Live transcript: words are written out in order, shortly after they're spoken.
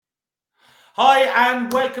Hi,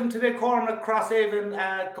 and welcome to the Cormac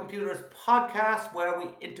Crosshaven Computers podcast, where we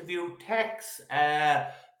interview techs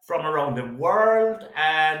from around the world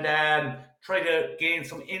and try to gain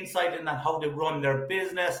some insight into how they run their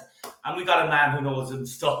business. And we got a man who knows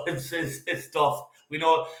his stuff. We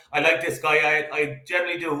know I like this guy. I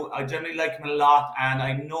generally do. I generally like him a lot, and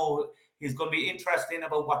I know he's going to be interesting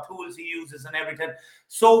about what tools he uses and everything.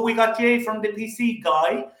 So we got Jay from the PC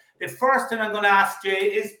guy. The first thing I'm going to ask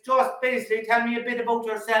Jay is just basically tell me a bit about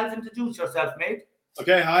yourself. Introduce yourself, mate.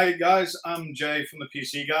 Okay, hi guys. I'm Jay from the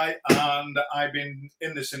PC Guy, and I've been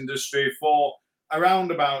in this industry for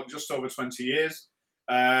around about just over 20 years.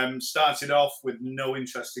 Started off with no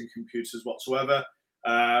interest in computers whatsoever,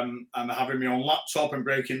 and having my own laptop and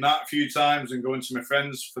breaking that a few times and going to my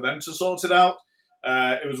friends for them to sort it out.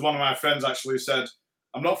 It was one of my friends actually said,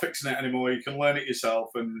 "I'm not fixing it anymore. You can learn it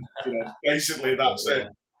yourself," and basically that's it.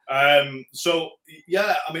 So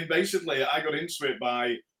yeah, I mean, basically, I got into it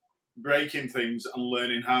by breaking things and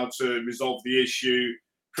learning how to resolve the issue,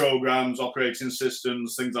 programs, operating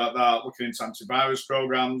systems, things like that. Looking into antivirus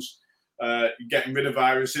programs, getting rid of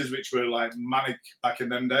viruses, which were like manic back in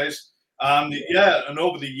them days. And yeah, and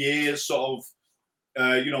over the years, sort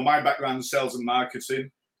of, my background is sales and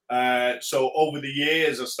marketing. So over the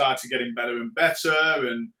years, I started getting better and better.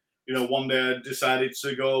 And one day I decided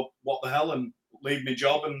to go, what the hell, and leave my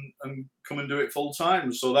job and come and do it full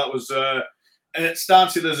time. So that was, and it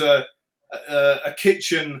started as a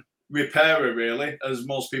kitchen repairer, really, as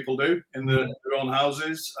most people do in their own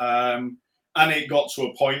houses. And it got to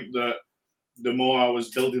a point that the more I was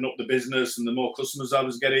building up the business and the more customers I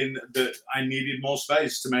was getting, that I needed more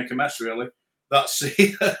space to make a mess, really. That's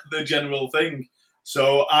the general thing.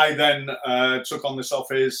 So I then took on this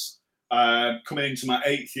office, coming into my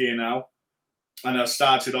 8th year now. And I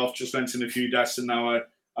started off just renting a few desks, and now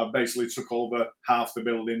I've basically took over half the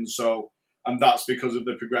building. So, and that's because of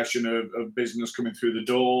the progression of business coming through the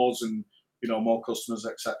doors and, more customers,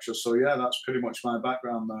 etc. So yeah, that's pretty much my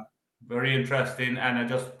background there. Very interesting. And I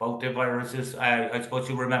just about the viruses. I suppose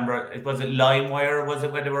you remember, was it LimeWire? Was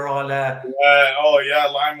it when they were all? Oh yeah,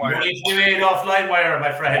 LimeWire. Money to be made off LimeWire,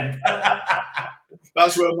 my friend.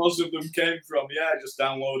 That's where most of them came from. Yeah, just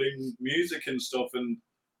downloading music and stuff, and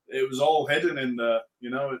it was all hidden in there.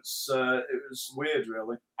 It was weird,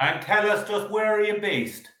 really. And tell us just, where are you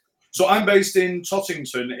based? So I'm based in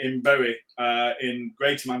Tottington in Bury, in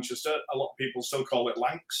Greater Manchester. A lot of people still call it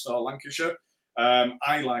Lancs or Lancashire.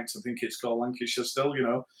 I like to think it's called Lancashire still,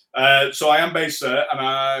 So I am based there, and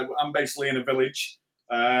I'm basically in a village,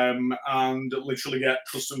 and literally get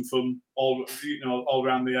custom from all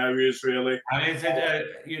around the areas, really. And is it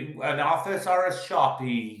an office or a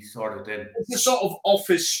shoppy sort of thing? It's a sort of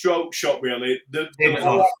office stroke shop, really. The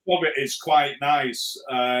of it is quite nice.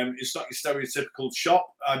 It's not your stereotypical shop.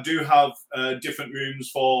 I do have different rooms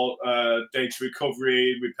for data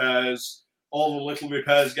recovery, repairs. All the little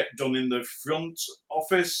repairs get done in the front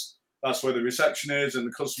office. That's where the reception is, and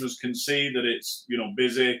the customers can see that it's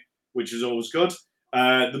busy, which is always good.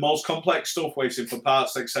 The most complex stuff, waiting for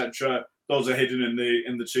parts, etc., those are hidden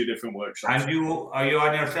in the two different workshops. And are you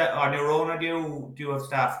on your own, or do you have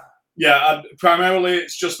staff? Yeah, primarily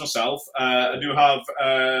it's just myself. I do have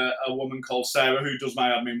a woman called Sarah who does my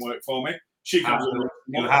admin work for me. She comes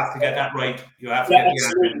in. You have to get that right. You have to get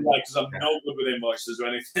absolutely right, because I'm no good with invoices or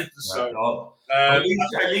anything. So at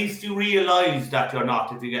least you realise that you're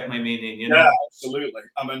not, if you get my meaning. Yeah, absolutely.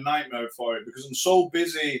 I'm a nightmare for it because I'm so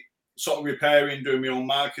busy, sort of repairing, doing my own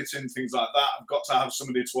marketing, things like that. I've got to have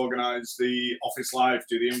somebody to organise the office life,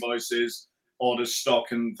 do the invoices, order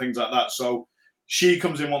stock, and things like that. So she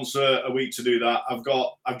comes in once a week to do that.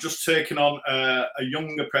 I've just taken on a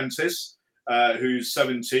young apprentice who's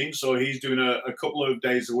 17, so he's doing a couple of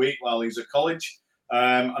days a week while he's at college.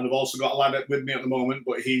 And I've also got a lad with me at the moment,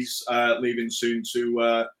 but he's leaving soon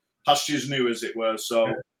to pastures new, as it were.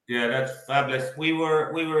 So yeah, that's fabulous.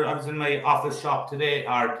 I was in my office shop today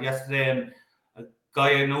or yesterday, and a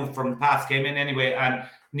guy I know from the past came in anyway, and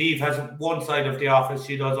Neve has one side of the office.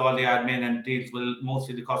 She does all the admin and deals with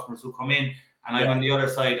mostly the customers who come in, and I'm on the other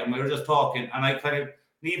side, and we were just talking, and I kind of,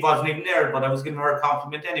 Neve wasn't even there, but I was giving her a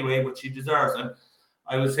compliment anyway, which she deserves. And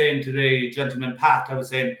I was saying to the gentleman, Pat,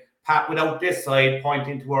 Pat, without this side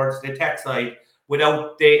pointing towards the tech side,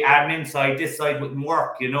 without the admin side, this side wouldn't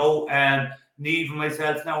work, and Neve and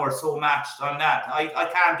myself now are so matched on that. I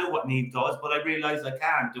can't do what Neve does, but I realise I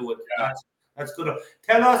can't do it. Yeah. That's good.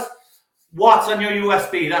 Tell us what's on your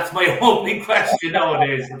USB. That's my only question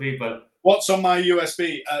nowadays to people. What's on my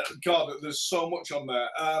USB? God, there's so much on there.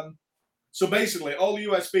 So basically, all the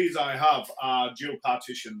USBs I have are dual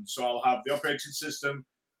partition. So I'll have the operating system,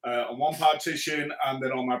 on one partition, and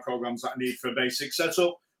then all my programs that I need for a basic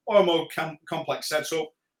setup or a more complex setup.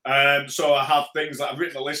 So I have things that I've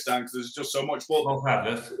written a list down because there's just so much.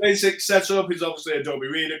 But basic setup is obviously Adobe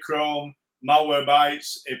Reader, Chrome,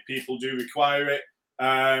 Malwarebytes if people do require it.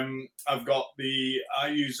 I've got I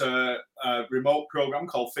use a remote program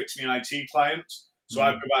called Fix Me IT Client. So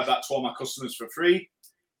I provide that to all my customers for free.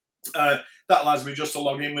 That allows me just to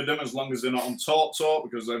log in with them as long as they're not on TalkTalk,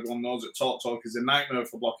 because everyone knows that TalkTalk is a nightmare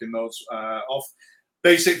for blocking those off.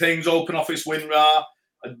 Basic things, OpenOffice, WinRAR.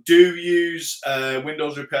 I do use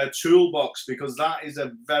Windows Repair Toolbox because that is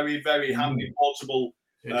a very, very handy portable.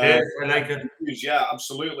 It is. I like it. Yeah,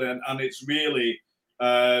 absolutely. And it's really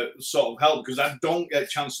sort of helped because I don't get a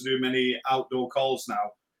chance to do many outdoor calls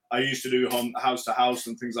now. I used to do house to house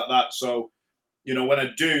and things like that. So, you know, when I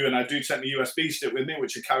do, and I do take my USB stick with me,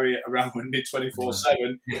 which I carry around with me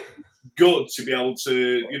 24/7, good to be able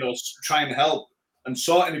to, you know, try and help and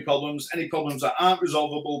sort any problems that aren't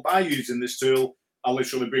resolvable by using this tool. I'll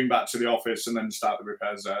literally bring back to the office and then start the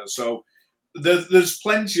repairs there. So there's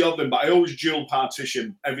plenty of them, but I always dual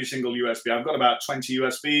partition every single USB. I've got about 20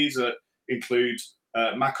 USBs that include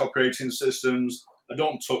Mac operating systems. I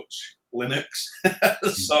don't touch Linux,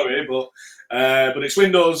 sorry, but it's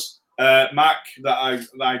Windows, Mac that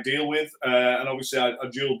I deal with, and obviously I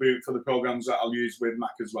dual boot for the programs that I'll use with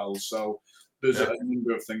Mac as well. So there's a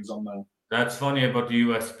number of things on there. That's funny about the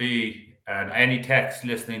USB, and any techs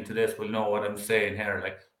listening to this will know what I'm saying here.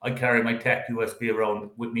 Like, I carry my tech USB around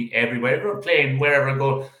with me everywhere, plane, wherever I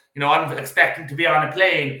go. You know, I'm expecting to be on a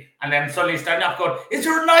plane, and then suddenly standing up going, is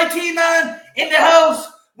there an IT man in the house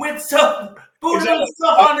with some bootable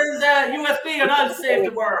stuff on his USB, and I'll save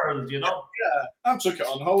the world, you know? Yeah, I took it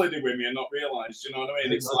on holiday with me and not realised, you know what I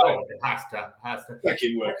mean? It's like, it has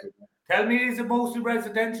to. Work. Tell me, is it mostly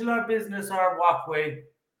residential or business or what way?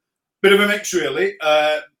 Bit of a mix, really.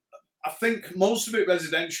 I think most of it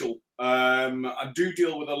residential. I do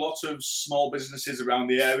deal with a lot of small businesses around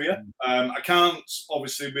the area. I can't,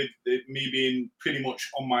 obviously, with me being pretty much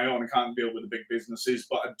on my own, I can't deal with the big businesses,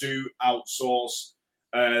 but I do outsource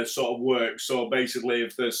sort of work. So basically,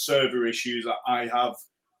 if there's server issues, I have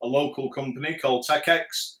a local company called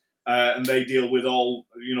TechX, and they deal with all,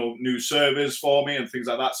 you know, new servers for me and things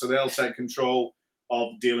like that. So they'll take control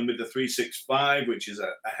of dealing with the 365, which is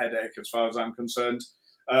a headache as far as I'm concerned.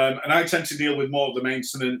 And I tend to deal with more of the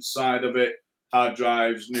maintenance side of it, hard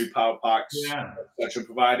drives, new power packs, etc.,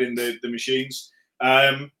 providing the machines.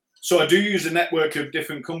 So I do use a network of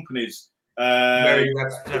different companies.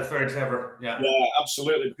 That's very clever. Yeah,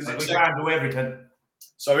 absolutely. Because we can't do everything.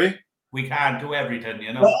 Sorry? We can't do everything,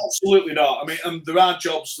 you know? No, absolutely not. I mean, there are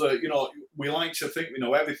jobs that, you know, we like to think we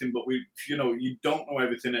know everything, but you know, you don't know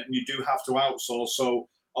everything and you do have to outsource. So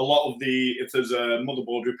a lot of if there's a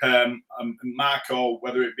motherboard repair, Mac, or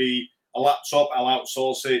whether it be a laptop, I'll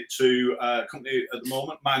outsource it to a company at the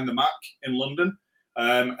moment, Mind the Mac in London,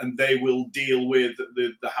 and they will deal with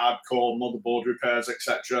the hardcore motherboard repairs,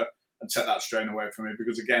 etc., and take that strain away from me,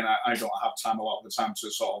 because again, I don't have time a lot of the time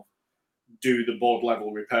to sort of do the board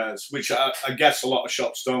level repairs, which I guess a lot of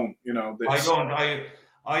shops don't. You know, I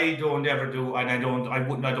don't ever do, and I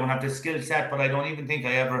don't have the skill set, but I don't even think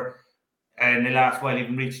I ever, in the last while,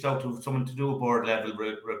 even reached out to someone to do a board level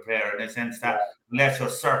repair, in the sense that unless you're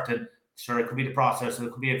certain, sure, it could be the processor,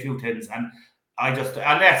 it could be a few things, and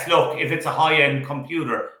unless, look, if it's a high end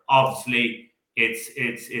computer, obviously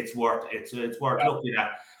it's worth looking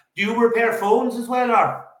at. Do you repair phones as well,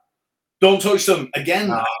 or don't touch them again?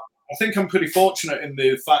 I think I'm pretty fortunate in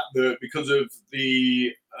the fact that because of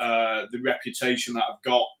the reputation that I've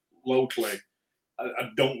got locally, I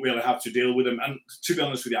don't really have to deal with them. And to be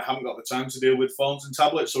honest with you, I haven't got the time to deal with phones and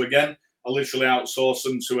tablets. So again, I literally outsource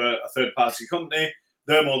them to a third-party company.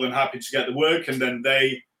 They're more than happy to get the work, and then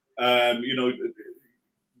they, you know,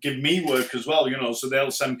 give me work as well. You know, so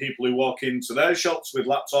they'll send people who walk into their shops with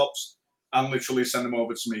laptops and literally send them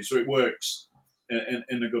over to me. So it works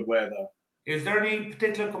in a good way there. Is there any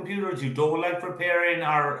particular computers you don't like repairing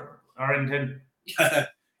or anything?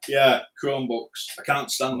 Yeah, Chromebooks. I can't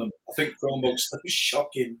stand them. I think Chromebooks are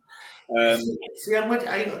shocking. See,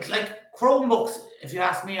 like Chromebooks, if you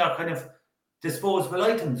ask me, are kind of disposable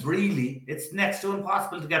items, really. It's next to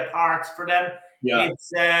impossible to get parts for them. Yeah.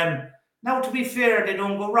 It's now, to be fair, they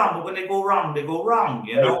don't go wrong, but when they go wrong,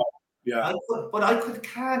 you know. Yeah. I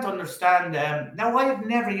can't understand. Now, I have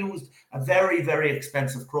never used a very, very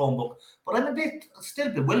expensive Chromebook, but I'm still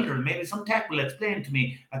bewildered. Maybe some tech will explain to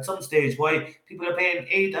me at some stage why people are paying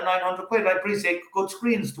 £800 or £900. I appreciate good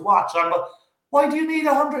screens to watch on, but why do you need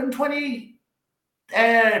 120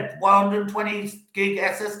 gig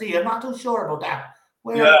SSD? I'm not too sure about that.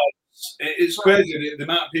 It's crazy the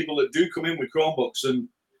amount of people that do come in with Chromebooks, and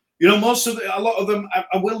a lot of them,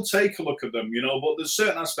 I will take a look at them, but there's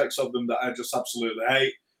certain aspects of them that I just absolutely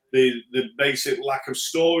hate. The basic lack of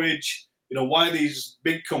storage. Why these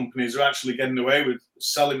big companies are actually getting away with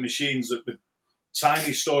selling machines with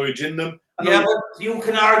tiny storage in them. Yeah, but you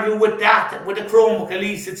can argue with that. With the Chromebook, at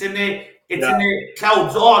least it's in the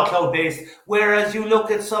clouds, all cloud based. Whereas you look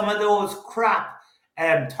at some of those crap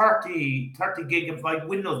 30 gigabyte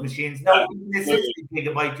Windows machines. Now, even the 60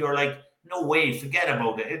 gigabyte, you're like, no way, forget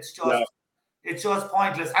about it. It's just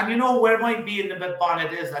pointless. And where my bee in the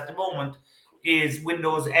bonnet is at the moment is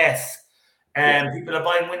Windows S. And people are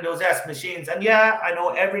buying Windows S machines. And I know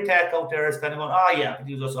every tech out there is kind of going, oh yeah, but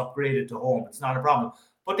you just upgrade it to home. It's not a problem.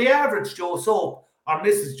 But the average Joe Soap or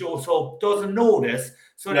Mrs. Joe Soap doesn't know this.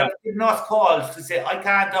 So they're giving us calls to say, I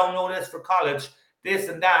can't download this for college, this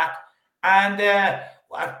and that. And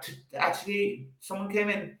actually, someone came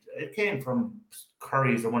in, it came from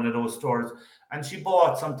Curry's or one of those stores, and she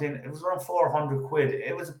bought something. It was around 400 quid.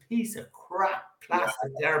 It was a piece of crap,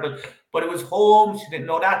 plastic, terrible. But it was home. She didn't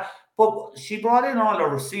know that. But she brought in all her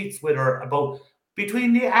receipts with her about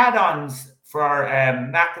between the add-ons for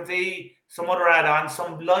McAfee, some other add-ons,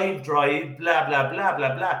 some live drive, blah, blah, blah,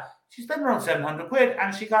 blah, blah. She spent around 700 quid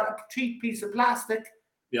and she got a cheap piece of plastic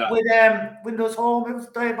with Windows Home. It was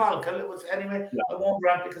diabolical. It was, anyway, I won't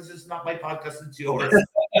rant because it's not my podcast, it's yours.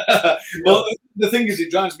 Well, the thing is, it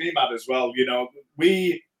drives me mad as well.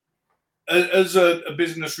 We, as a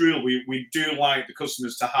business rule, we do like the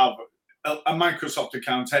customers to have a Microsoft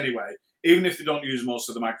account anyway, even if they don't use most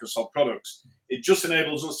of the Microsoft products. It just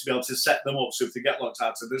enables us to be able to set them up so if they get locked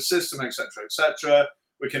out of the system, etc.,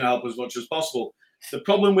 we can help as much as possible. The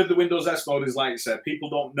problem with the Windows S mode is, like you said,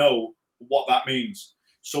 people don't know what that means.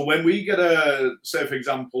 So when we get say for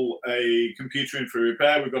example, a computer in for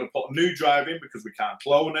repair, we've got to put a new drive in because we can't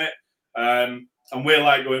clone it. And we're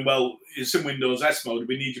like going, well, it's in Windows S mode,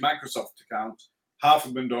 we need your Microsoft account. Half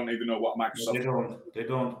of them don't even know what Microsoft is. They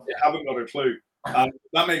don't. They haven't got a clue. And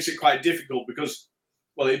that makes it quite difficult because,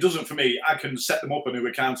 well, it doesn't for me. I can set them up a new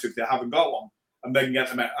account if they haven't got one and then get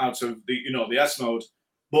them out of the S mode.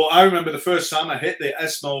 But I remember the first time I hit the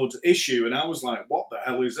S mode issue and I was like, what the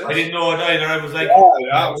hell is this? I didn't know it either. I was like,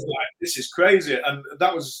 I was like, this is crazy. And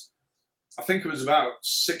that was, I think it was about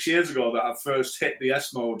 6 years ago that I first hit the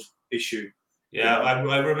S mode issue. Yeah, I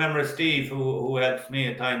remember Steve, who helped me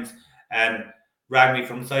at times, and rang me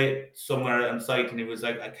from somewhere on site, and he was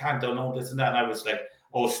like, I can't download this and that. And I was like,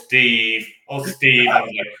 oh, Steve. I was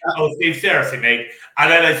like, oh, Steve, seriously, mate.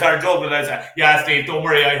 And then I started joking, and I said, yeah, Steve, don't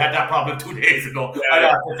worry, I had that problem 2 days ago. I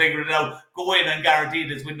have to figure it out. Go in and guarantee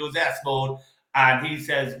this Windows S mode. And he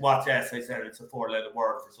says, what's S? I said, it's a 4-letter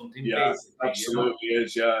word for something. Yeah, absolutely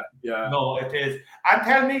is, yeah. No, it is. And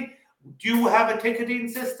tell me, do you have a ticketing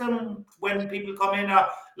system when people come in?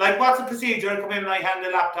 Like, what's the procedure? I come in and I hand the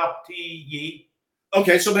laptop to ye.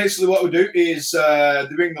 Okay, so basically what we do is they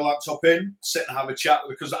bring the laptop in, sit and have a chat,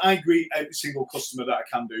 because I greet every single customer that I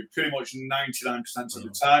can do, pretty much 99% of the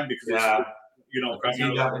time, because it's, and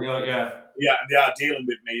they are dealing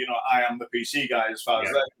with me. I am the PC guy as far as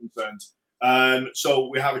they're concerned. So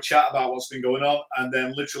we have a chat about what's been going on, and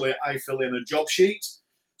then literally I fill in a job sheet.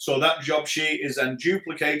 So that job sheet is then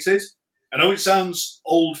duplicated. I know it sounds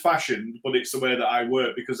old-fashioned, but it's the way that I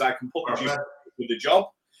work, because I can put the with the job.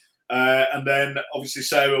 And then obviously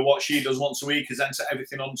Sarah, what she does once a week is enter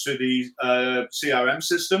everything onto the CRM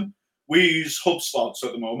system. We use HubSpot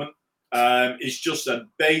at the moment. It's just a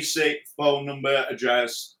basic phone number,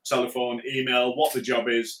 address, telephone, email, what the job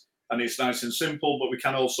is, and it's nice and simple. But we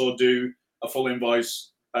can also do a full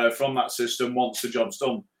invoice from that system once the job's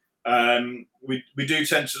done. We do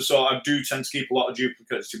tend to I do tend to keep a lot of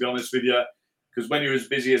duplicates, to be honest with you, because when you're as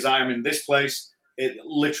busy as I am in this place, it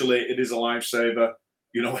is a lifesaver.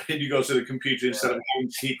 When you go to the computer instead of having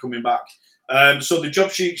to keep coming back. So the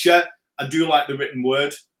job sheets, I do like the written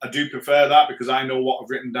word. I do prefer that because I know what I've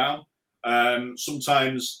written down.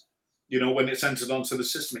 Sometimes, when it's entered onto the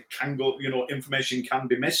system, it can go, information can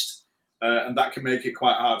be missed, and that can make it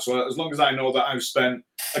quite hard. So as long as I know that I've spent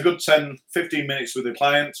a good 10, 15 minutes with the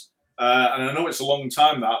client, and I know it's a long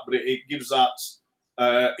time but it gives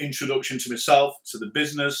that introduction to myself, to the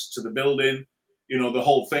business, to the building, the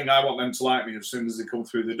whole thing. I want them to like me as soon as they come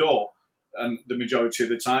through the door. And the majority of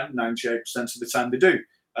the time, 98% of the time they do.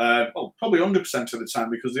 Probably 100% of the time,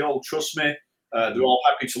 because they all trust me. They're all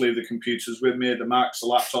happy to leave the computers with me, the Macs, the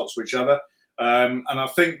laptops, whichever. And I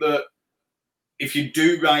think that if you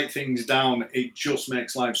do write things down, it just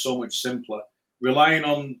makes life so much simpler. I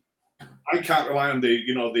can't rely on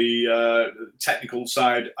the technical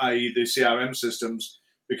side, i.e. the CRM systems,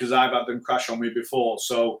 because I've had them crash on me before.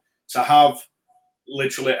 So to have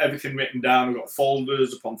literally everything written down. I've got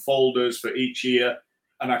folders upon folders for each year,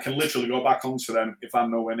 and I can literally go back onto them if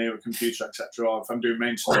I'm nowhere near a computer, etc., or if I'm doing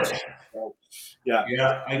maintenance. So, yeah.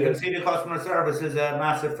 Yeah, I can see the customer service is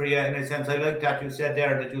massive for you in a sense. I like that you said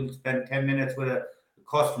there that you'll spend 10 minutes with a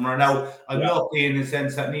customer. Now, I'm lucky in the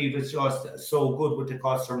sense that Neve is just so good with the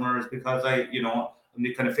customers because I'm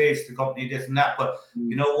the kind of face the company, this and that. But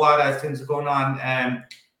you know what, as things are going on,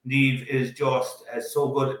 Neve is just so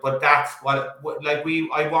good. But that's what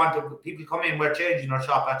I want people come in. We're changing our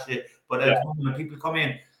shop actually, but at the moment people come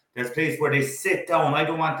in, there's a place where they sit down. I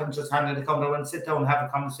don't want them just handing the counter and sit down and have a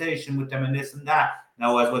conversation with them and this and that.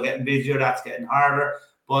 Now, as we're getting busier, that's getting harder.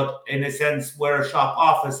 But in a sense, we're a shop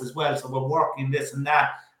office as well, so we're working this and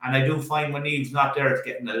that. And I do find when Eve's not there, it's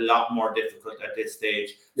getting a lot more difficult at this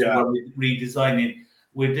stage. So we're redesigning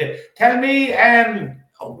with it. Tell me,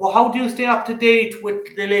 how do you stay up to date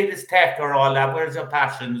with the latest tech or all that? Where's your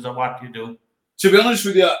passions or what you do? To be honest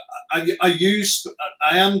with you, I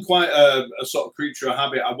am quite a sort of creature of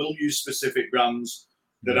habit. I will use specific brands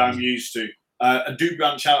that I'm used to. I do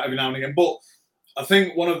branch out every now and again, but I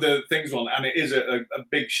think one of the things, and it is a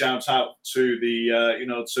big shout out to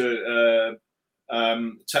the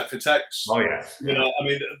Tech for Techs. Oh yes. I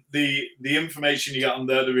mean the information you get on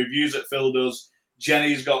there, the reviews that Phil does.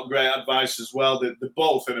 Jenny's got great advice as well. They're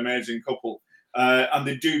both an amazing couple. And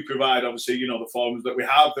they do provide, obviously, the forums that we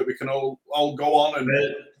have that we can all go on. And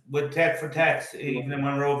with Tech for Techs, even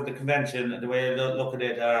when we're over the convention, the way they look at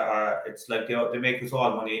it, it's like they make us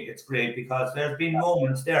all money. It's great because there's been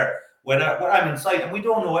moments there when I'm in site and we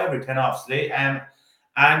don't know everything, obviously. And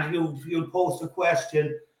you'll post a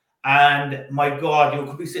question, and my God, you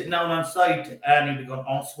could be sitting down on site and you'll be going,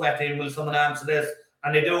 "Oh, sweating. Will someone answer this?"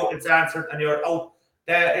 And they do. It's answered, and you're out.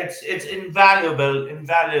 It's invaluable.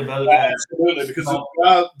 Yeah, absolutely, because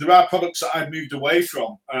there are products that I've moved away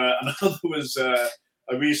from. I know there was a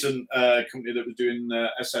recent company that was doing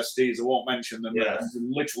SSDs. I won't mention them. Yes.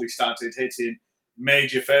 And literally started hitting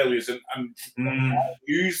major failures, and I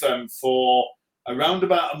used them for around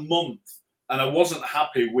about a month, and I wasn't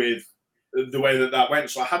happy with the way that went.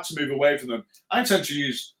 So I had to move away from them. I tend to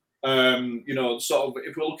use, sort of,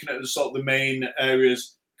 if we're looking at the sort of the main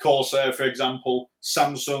areas. Corsair, for example,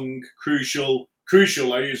 Samsung, Crucial.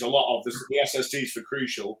 I use a lot of the SSDs for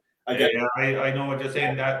Crucial. I know what you're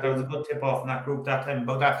saying. That there was a good tip off in that group that time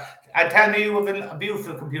about that. And tell me, you have a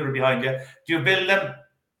beautiful computer behind you. Do you build them?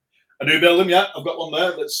 I do build them, yeah. I've got one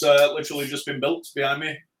there that's literally just been built behind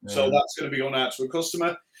me. Yeah. So that's going to be going out to a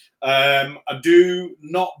customer. I do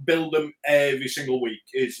not build them every single week.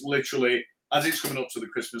 It's literally, as it's coming up to the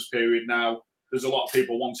Christmas period now, there's a lot of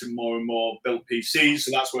people wanting more and more built PCs,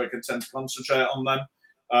 so that's where I can tend to concentrate on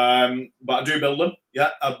them. But I do build them.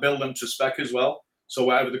 Yeah, I build them to spec as well. So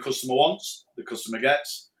whatever the customer wants, the customer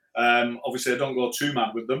gets. Obviously, I don't go too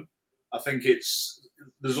mad with them. I think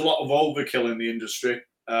there's a lot of overkill in the industry,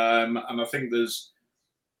 and I think there's,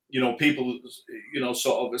 people,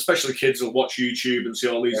 sort of, especially kids will watch YouTube and see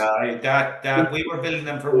all these. Yeah, we were building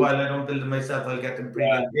them for a while. I don't build them myself. I'll get them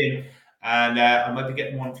pre-built in. And I might be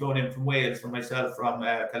getting one flown in from Wales for myself from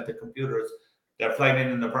Celtic Computers. They're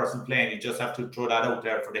flying in a person plane. You just have to throw that out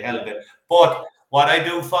there for the hell of it. But what I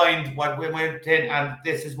do find, what we went in, and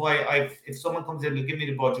this is why if someone comes in to give me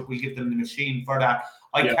the budget, we'll give them the machine for that.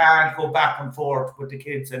 I can't go back and forth with the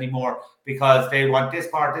kids anymore because they want this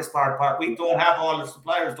part. We don't have all the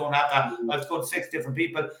suppliers, don't have that. I've got 6 different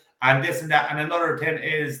people and this and that. And another thing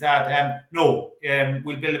is that, we'll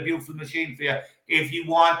build a beautiful machine for you. If you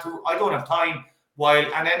want to, I don't have time.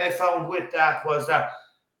 And then I found with that was that,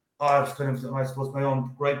 it's kind of, I suppose, my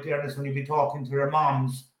own gripe there is when you be talking to your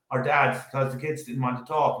moms or dads because the kids didn't want to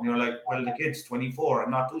talk. And you're like, well, the kid's 24.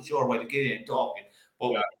 I'm not too sure why the kid ain't talking.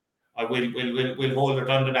 But I will hold it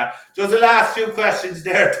under that. Just the last few questions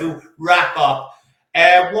there to wrap up.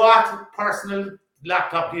 What personal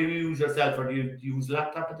laptop do you use yourself, or do you use a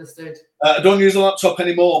laptop at this stage? I don't use a laptop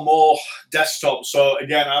anymore, more desktop. So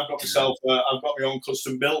again, I've got myself, I've got my own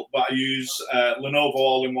custom built, but I use Lenovo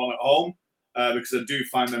all-in-one at home because I do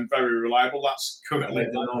find them very reliable. That's currently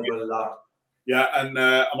Lenovo a lot. Yeah, and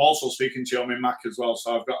I'm also speaking to you on my Mac as well.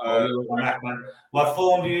 So I've got a Mac, man. What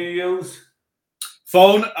phone do you use?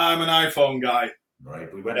 Phone, I'm an iPhone guy.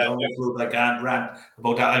 Right, we went down the road. I can't rant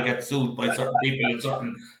about that. I'll get sued by certain people in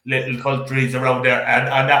certain little countries around there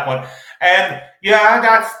and that one.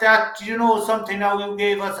 That's that. Something now you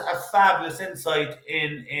gave us a fabulous insight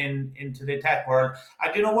into the tech world.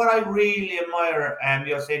 And you know what I really admire?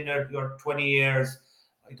 You're saying you're 20 years.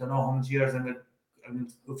 I don't know how much years. I'm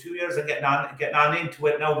a few years of getting on into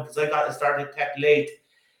it now because I got started tech late.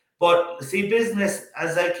 But see, business,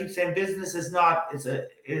 as I keep saying, business is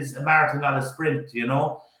a marathon, not a sprint, you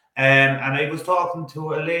know. And I was talking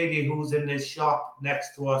to a lady who's in this shop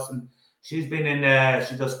next to us, and she's been in,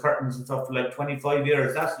 she does curtains and stuff for like 25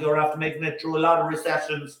 years. You're after making it through a lot of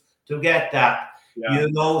recessions to get that,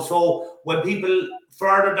 you know. So when people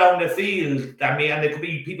further down the field than me, and there could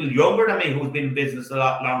be people younger than me who's been in business a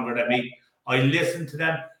lot longer than me, I listen to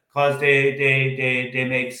them because they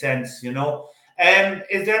make sense, you know.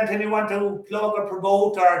 Is there anything you want to plug or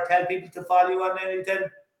promote or tell people to follow you on anything?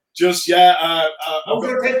 Just how's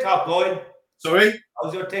your TikTok going? Sorry?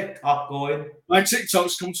 How's your TikTok going? My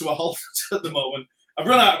TikTok's come to a halt at the moment. I've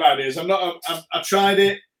run out of ideas. I tried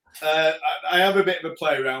it. I have a bit of a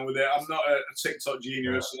play around with it. I'm not a TikTok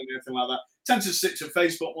genius or anything like that. I tend to stick to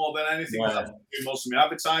Facebook more than anything. I do most of my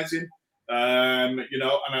advertising, you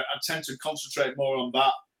know, and I tend to concentrate more on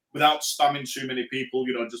that without spamming too many people,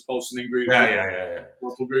 you know, just posting in groups,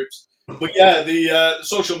 local groups. But yeah, the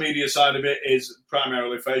social media side of it is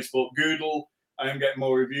primarily Facebook. Google, I am getting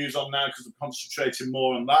more reviews on now because I'm concentrating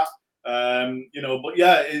more on that. You know, but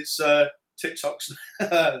yeah, it's TikTok's.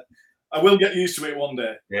 I will get used to it one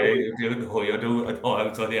day. Yeah, you do. Oh, you do. I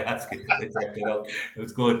was only asking. It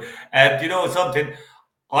was good. Do you know something?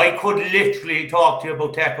 I could literally talk to you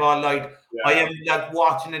about tech all night. Yeah. I am like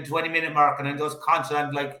watching the 20-minute mark, and I'm just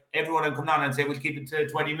constant, like everyone will come on and say we'll keep it to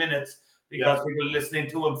 20 minutes because people are listening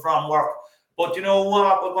to them from work. But you know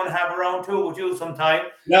what? We're going to have a round two with you sometime.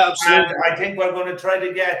 Yeah, absolutely. And I think we're going to try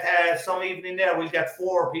to get some evening there. We'll get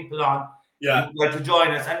 4 people on. Yeah, to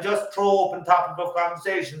join us and just throw open topic of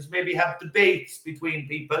conversations. Maybe have debates between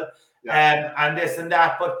people, and this and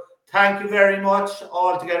that. But thank you very much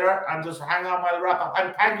all together. And just hang on while I wrap up.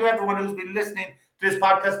 And thank you everyone who's been listening to this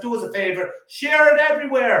podcast. Do us a favor, share it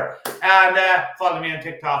everywhere, and follow me on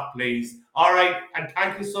TikTok, please. All right, and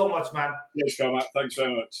thank you so much, man. Yes, Cormac. Thanks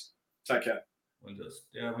very much. Take care. We'll just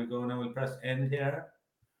there we go. Now we'll press end here.